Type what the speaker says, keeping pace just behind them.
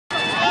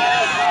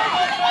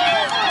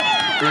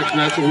Correction,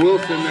 that's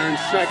Wilson there in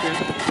second.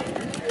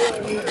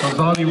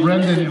 Azadi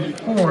Rendon in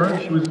 4.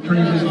 She was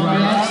treated right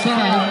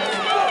outside.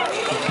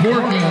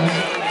 4 hands.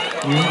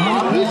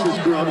 This is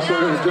Grubb, so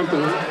I'm going to jump a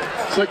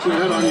section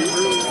ahead on you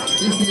early.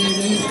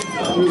 58-8.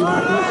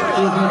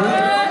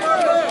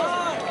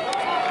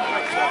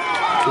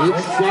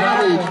 It's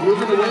Savage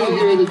moving away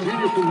here, the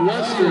junior from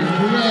Western.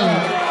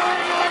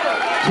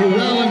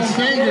 Terrell and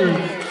Sager.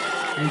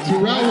 And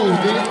Terrell will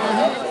get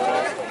it.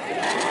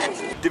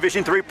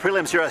 Division III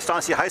prelims here at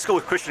Estancia High School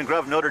with Christian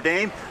Grubb, Notre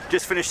Dame.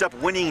 Just finished up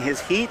winning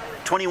his heat,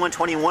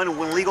 21-21,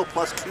 win legal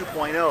plus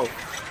 2.0.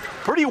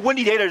 Pretty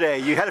windy day today.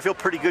 You had to feel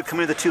pretty good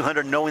coming to the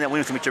 200 knowing that wind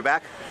was going to be at your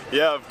back?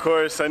 Yeah, of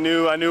course. I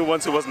knew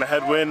once it wasn't a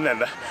headwind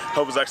and the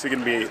wind was actually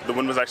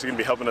going to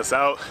be helping us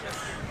out,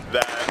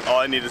 that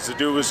all I needed to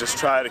do was just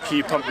try to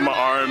keep pumping my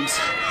arms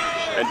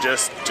and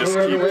just keep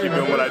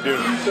doing what I do.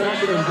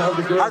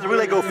 How'd the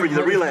relay go for you,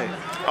 the relay?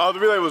 The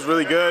relay was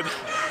really good.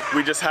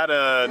 We just had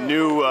a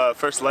new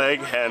first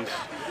leg, and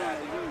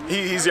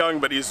he's young,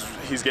 but he's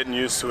getting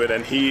used to it,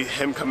 and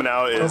him coming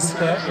out is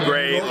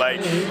great. Like,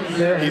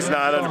 he's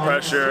not under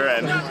pressure,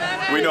 and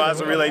we know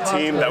as a relay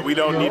team that we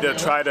don't need to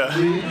try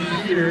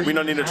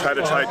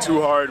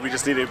too hard. We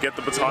just need to get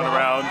the baton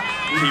around,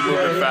 keep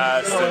moving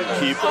fast, and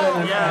keep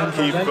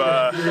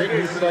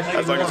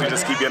as long as we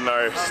just keep getting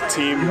our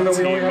team.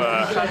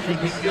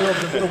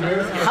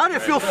 How did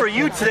it feel for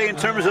you today in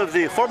terms of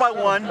the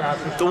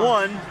 4x1, the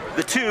 1,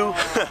 the 2,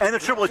 and the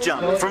triple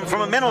jump?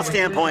 From a mental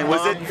standpoint,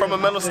 was it? From a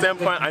mental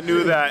standpoint, I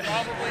knew that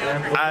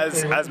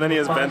as many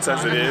events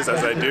as it is,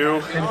 as I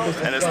do,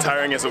 and as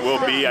tiring as it will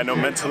be, I know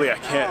mentally I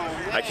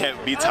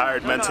can't be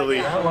tired mentally,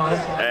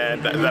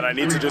 and that I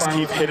need to just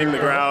keep hitting the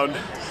ground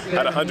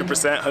at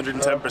 100%,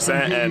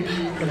 110%, and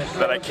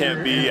that I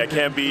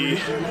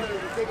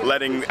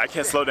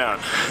can't slow down.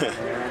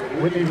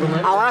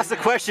 I'll ask the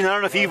question, I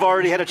don't know if you've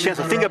already had a chance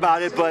to think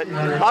about it, but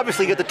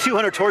obviously you got the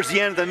 200 towards the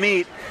end of the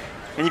meet,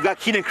 and you've got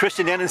Keenan and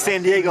Christian down in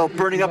San Diego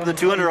burning up in the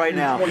 200 right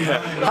now. Yeah.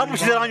 How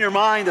much is that on your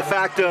mind, the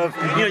fact of,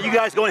 you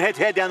guys going head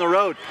to head down the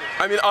road?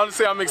 I mean,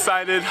 honestly, I'm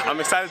excited. I'm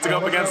excited to go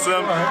up against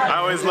them.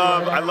 I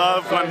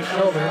love when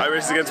I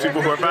race against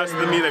people who are faster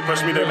than me. They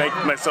push me to make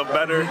myself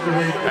better.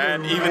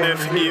 And even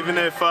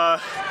if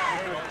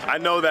I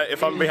know that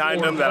if I'm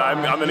behind them, that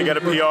I'm going to get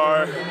a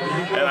PR,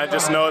 and I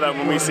just know that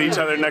when we see each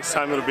other next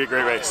time, it'll be a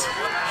great race.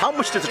 How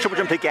much does the triple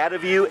jump take out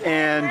of you,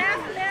 and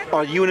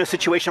are you in a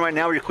situation right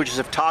now where your coaches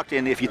have talked,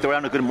 and if you throw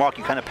down a good mark,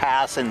 you kind of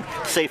pass and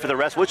save for the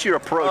rest? What's your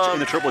approach in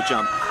the triple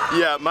jump?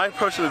 Yeah, my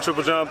approach to the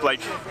triple jump,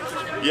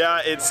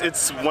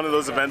 it's one of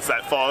those events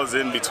that falls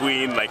in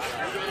between,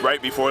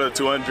 right before the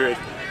 200,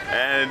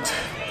 and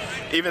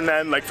even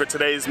then, for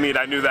today's meet,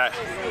 I knew that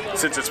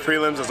since it's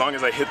prelims, as long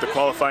as I hit the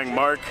qualifying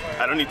mark,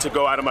 I don't need to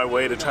go out of my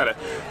way to try to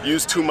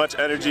use too much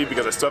energy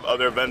because I still have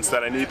other events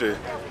that I need to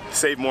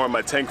save more of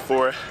my tank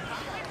for.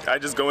 I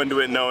just go into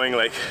it knowing,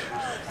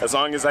 as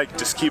long as I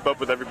just keep up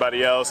with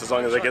everybody else, as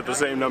long as I get the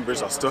same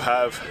numbers, I'll still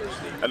have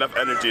enough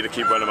energy to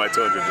keep running my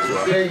 200 as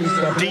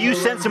well. Do you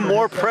sense some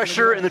more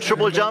pressure in the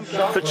triple jump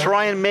to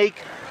try and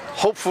make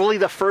hopefully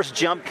the first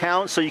jump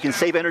count so you can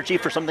save energy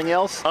for something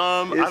else? Is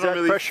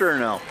that pressure or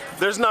no?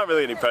 There's not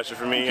really any pressure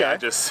for me. Okay.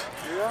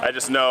 I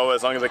just know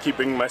as long as I'm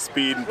keeping my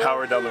speed and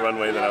power down the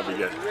runway, then I'll be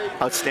good.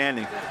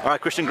 Outstanding. All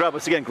right, Christian Grubb,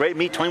 once again, great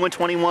meet,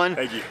 21-21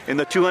 Thank you. In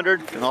the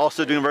 200, and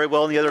also doing very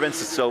well in the other events,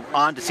 so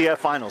on to CIF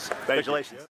finals. Thank Congratulations. You.